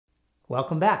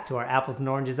Welcome back to our Apples and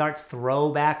Oranges Arts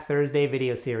Throwback Thursday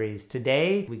video series.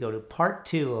 Today, we go to part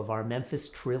 2 of our Memphis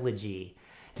trilogy.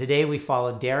 Today, we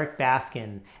follow Derrick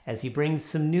Baskin as he brings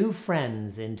some new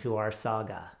friends into our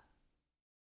saga.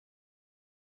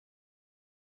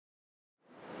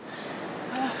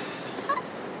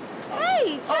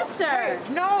 Hey, Chester! Hey,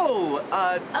 no!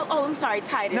 Oh, I'm sorry,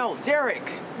 Titus. No,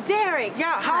 Derrick. Derrick!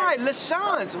 Yeah, hi,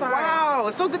 LaChanze. So wow,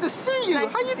 it's so good to see you.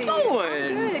 Nice How to you see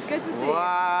doing? You. Good to see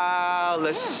wow, you.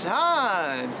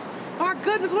 LaChanze. My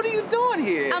goodness, what are you doing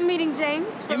here? I'm meeting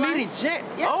James for You're lunch. meeting James?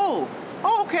 Yep. Oh,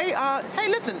 okay. Hey,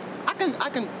 listen, I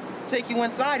can take you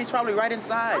inside. He's probably right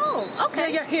inside. Oh,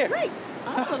 okay. Yeah, here. Great.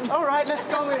 Awesome. All right, let's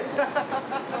go in.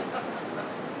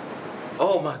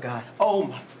 Oh my God. Oh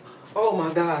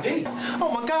my God. D.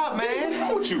 Oh my God, man. What's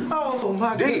wrong with you? Oh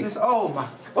my D. goodness. Oh my.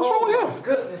 What's wrong with him? My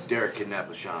goodness. Derrick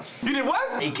kidnapped LaChanze. You did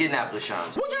what? He kidnapped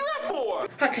LaChanze. What'd you do that for?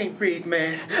 I can't breathe,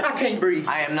 man. I can't breathe.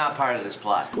 I am not part of this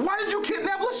plot. Why did you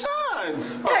kidnap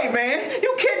LaChanze? Hey, man,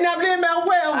 you kidnapped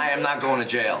Lin-Manuel. I am not going to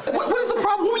jail. What is the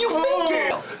problem? Who are you thinking?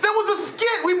 That was a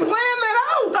skit. We planned that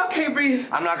out. I can't breathe.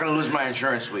 I'm not going to lose my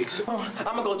insurance weeks. I'm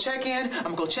gonna go check in. I'm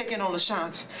gonna go check in on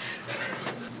LaChanze.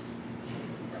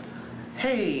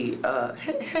 Hey,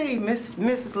 hey,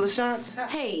 Mrs. LaChanze.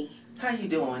 Hey, How you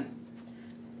doing?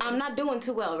 I'm not doing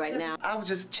too well right now. I was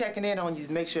just checking in on you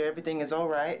to make sure everything is all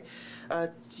right.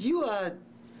 You want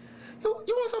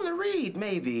something to read,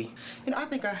 maybe? You know, I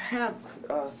think I have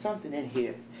something in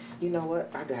here. You know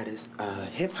what? I got this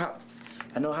hip hop.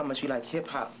 I know how much you like hip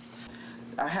hop.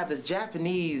 I have this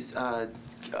Japanese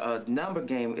number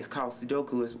game. It's called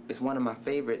Sudoku. It's one of my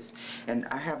favorites. And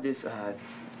I have this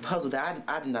puzzle that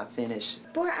I did not finish.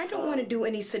 Boy, I don't want to do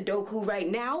any Sudoku right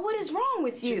now. What is wrong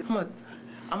with you?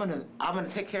 I'm gonna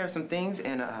take care of some things,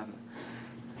 and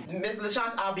Miss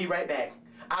LaChanze, I'll be right back.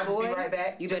 I'll just be right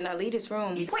back. You better not leave this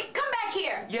room. Wait, come back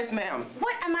here. Yes, ma'am.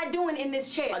 What am I doing in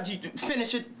this chair? You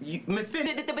finish it.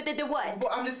 The what?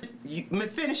 Well, I'm just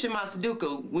finishing my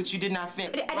Sudoku, which you did not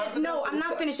finish. No, I'm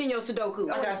not finishing your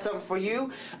Sudoku. I got something for you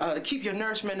to keep your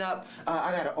nourishment up.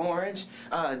 I got an orange.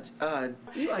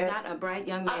 You are not a bright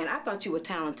young man. I thought you were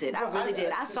talented. I really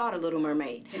did. I saw The Little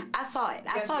Mermaid. I saw it.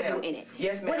 I saw you in it.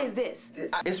 Yes, ma'am. What is this?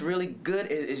 It's really good.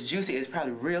 It's juicy. It's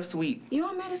probably real sweet. You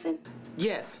on medicine?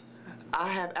 Yes. I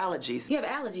have allergies. You have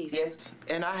allergies? Yes,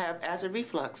 and I have acid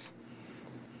reflux.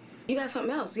 You got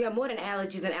something else. You have more than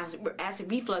allergies and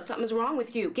acid reflux. Something's wrong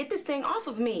with you. Get this thing off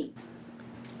of me.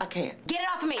 I can't. Get it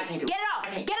off of me. I can't do Get it. it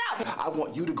off. Get it off. I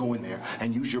want you to go in there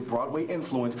and use your Broadway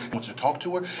influence. I want you to talk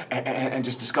to her and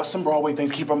just discuss some Broadway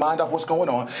things, keep her mind off what's going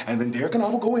on, and then Derrick and I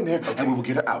will go in there and we will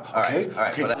get her out, okay? All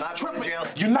right, okay. but I'm not going to jail.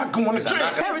 You're not going to jail.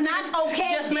 That's not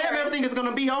okay. Yes, ma'am, everything is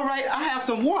gonna be all right. I have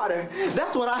some water.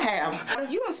 That's what I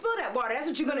have. You gonna spill that water. That's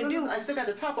what you're gonna do. I still got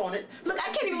the top on it. Look,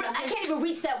 I can't even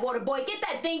reach that water, boy. Get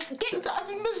that thing.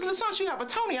 Miss LaChanze, you have a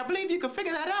Tony. I believe you can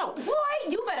figure that out. Boy,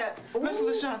 you better. Miss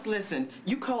LaChanze, listen.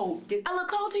 You cold. I look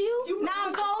cold to you? Now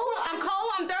I'm cold.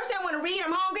 I'm thirsty. I want to read.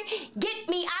 I'm hungry. Get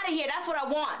me out of here. That's what I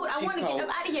want. I want to get up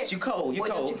out of here. You cold. You Boy,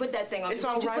 cold. Don't you put that thing on. It's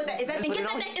all right. Is that nasty? You use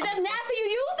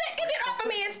it? Get it off of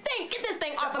me. It stinks. Get this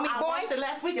thing off of me, boy. I washed it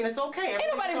last week and it's okay. Ain't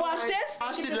nobody washed this. I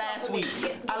washed it last week.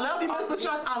 I love you, Miss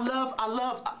LaChanze.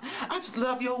 I just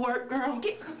love your work, girl.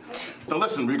 So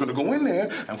listen, we're gonna go in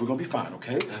there and we're gonna be fine,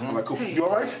 okay? All right, cool. You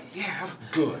all right? Yeah.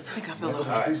 Good. I think I feel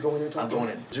okay. Please go in there and talk I'm to going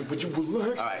her. in. But you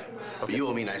relax. All right. Okay. You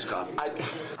owe me nice coffee.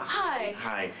 Hi.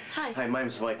 Hi. Hi. Hi, my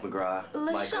name's Mike McGraw.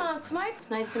 LaChanze, Mike.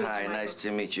 Nice to meet you. Hi, nice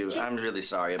to meet you. I'm really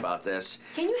sorry about this.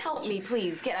 Can you help me,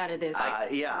 please? Get out of this.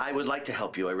 Yeah, I would like to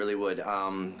help you. I really would.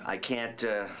 I can't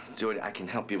do it. I can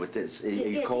help you with this. Are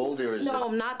you cold or is No,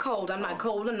 I'm not cold. I'm not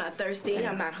cold. I'm not thirsty.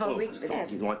 I'm not hungry.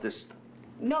 Yes. You want this?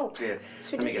 No, Yeah.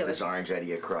 it's ridiculous. Let me get this orange out of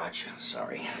your crotch.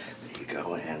 Sorry. There you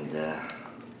go. And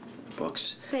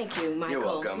books. Thank you, Michael. You're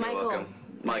welcome. Michael. You're welcome.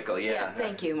 Michael, yeah.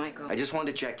 Thank you, Michael. I just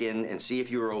wanted to check in and see if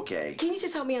you were okay. Can you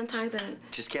just help me untie that?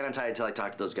 Just can't untie it until I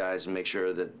talk to those guys and make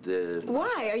sure that the.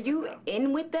 Why? Are you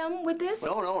in with them with this?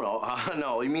 No.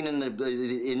 No. You mean in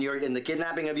the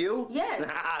kidnapping of you? Yes.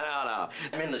 No.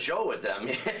 I'm in the show with them.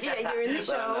 Yeah, you're in the But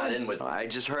show. I'm not in with them. I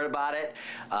just heard about it,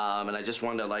 and I just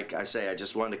wanted to, like I say, I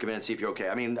just wanted to come in and see if you're okay.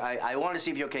 I mean, I wanted to see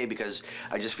if you're okay because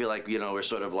I just feel like, we're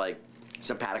sort of like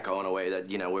simpatico in a way that,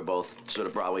 we're both sort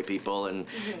of Broadway people and,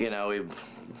 we've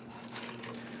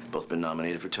both been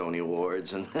nominated for Tony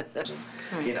Awards and,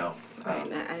 Right,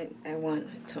 I won,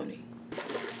 Tony.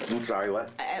 I'm sorry, what?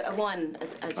 I won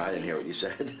a Tony. I didn't hear what you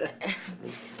said.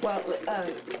 Well,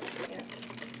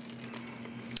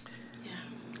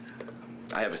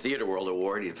 I have a Theater World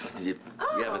Award. You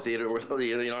have a Theater World.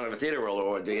 You don't have a Theater World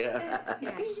Award, do you?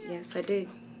 Yes, I did.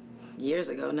 Years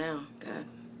ago now. God.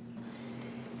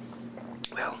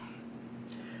 Well,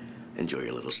 enjoy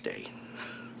your little stay.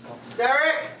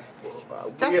 Derrick!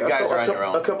 That's you guys are on your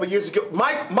own. A couple years ago.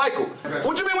 Michael!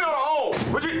 What you mean we on our own?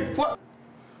 What?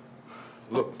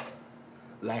 Look.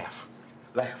 Laugh.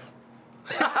 Laugh.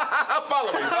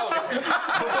 Follow me.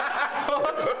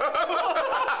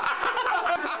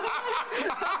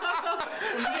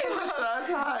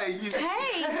 Hi.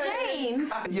 Hey, James.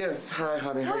 Yes, hi,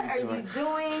 honey. What How are you doing? you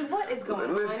doing? What is going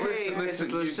on? Listen,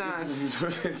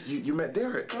 you met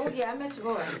Derrick. Oh, yeah, I met your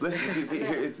boy. Listen, you see,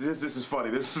 this is funny.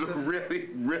 This is a really,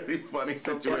 really funny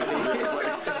situation.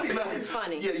 This is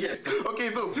funny. Yeah.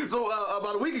 Okay, so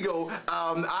about a week ago,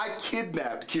 I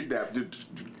kidnapped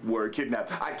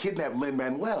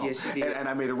Lin-Manuel. Yes, you did. And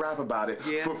I made a rap about it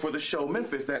for the show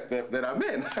Memphis that I'm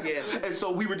in. Yes. And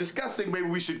so we were discussing maybe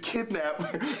we should kidnap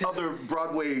other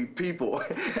Broadway people.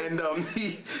 And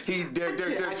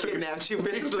Derrick I kidnapped you,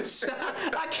 Miss LaChanze.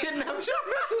 I kidnapped you,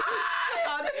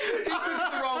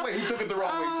 He took it the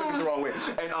wrong way.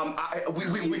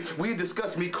 And we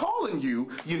discussed me calling you,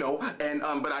 you know, and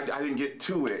but I didn't get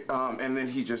to it. And then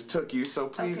he just took you. So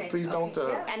please don't.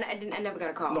 Yeah. And I never got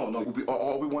a call. No.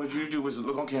 All we wanted you to do was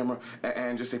look on camera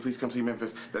and just say, please come see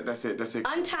Memphis. That's it.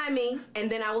 Untie me, and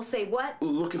then I will say what?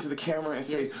 Look into the camera and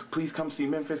say, please come see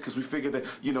Memphis, because we figure that,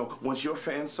 you know, once your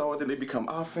fans saw it, then they become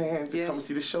our fans. Yes. Come and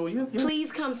see the show. Yeah.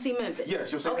 Please come see Memphis.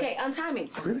 Yes, you'll say okay, untie me.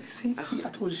 Really? See, I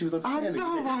told you she was understanding. I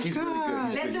know, my He's God. really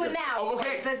good. Let's do it now. Oh,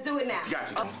 okay. Let's do it now.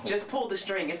 Gotcha. Just pull the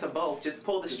string. It's a bow. Just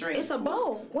pull the string. It's a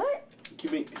bow. What?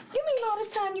 You mean all this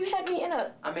time you had me in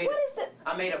a... What is it?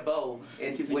 I made a bow.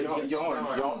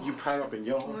 Yarn. You tie up in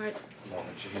yarn. Lord, Lord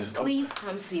Jesus. please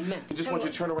come see Memphis. I just want you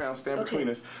to turn around, stand between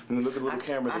us, and then look at the little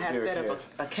camera I that had Derrick set up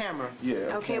a camera.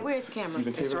 Yeah. Okay, where's the camera? You've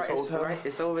been taping It's this whole time?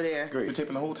 It's over there. Great. You're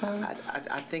taping the whole time?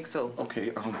 I think so.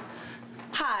 Okay,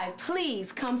 Hi,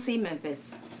 please come see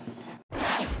Memphis.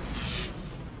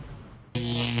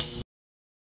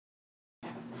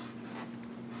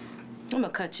 I'm gonna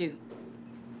cut you.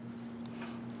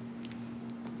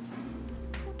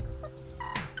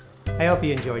 I hope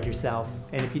you enjoyed yourself,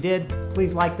 and if you did,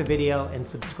 please like the video and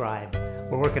subscribe.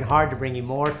 We're working hard to bring you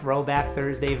more Throwback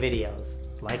Thursday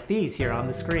videos, like these here on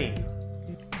the screen.